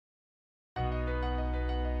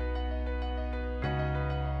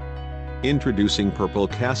Introducing Purple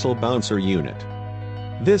Castle Bouncer Unit.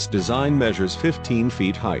 This design measures 15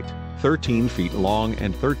 feet height, 13 feet long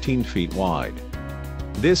and 13 feet wide.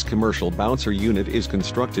 This commercial bouncer unit is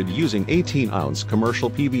constructed using 18-ounce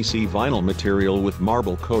commercial PVC vinyl material with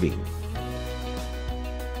marble coating.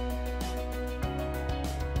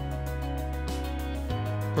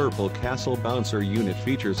 Purple Castle Bouncer Unit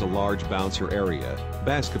features a large bouncer area,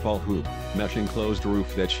 basketball hoop, mesh enclosed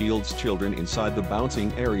roof that shields children inside the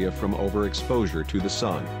bouncing area from overexposure to the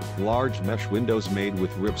sun, large mesh windows made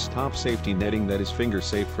with ripstop safety netting that is finger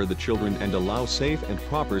safe for the children and allow safe and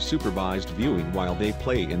proper supervised viewing while they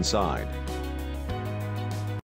play inside.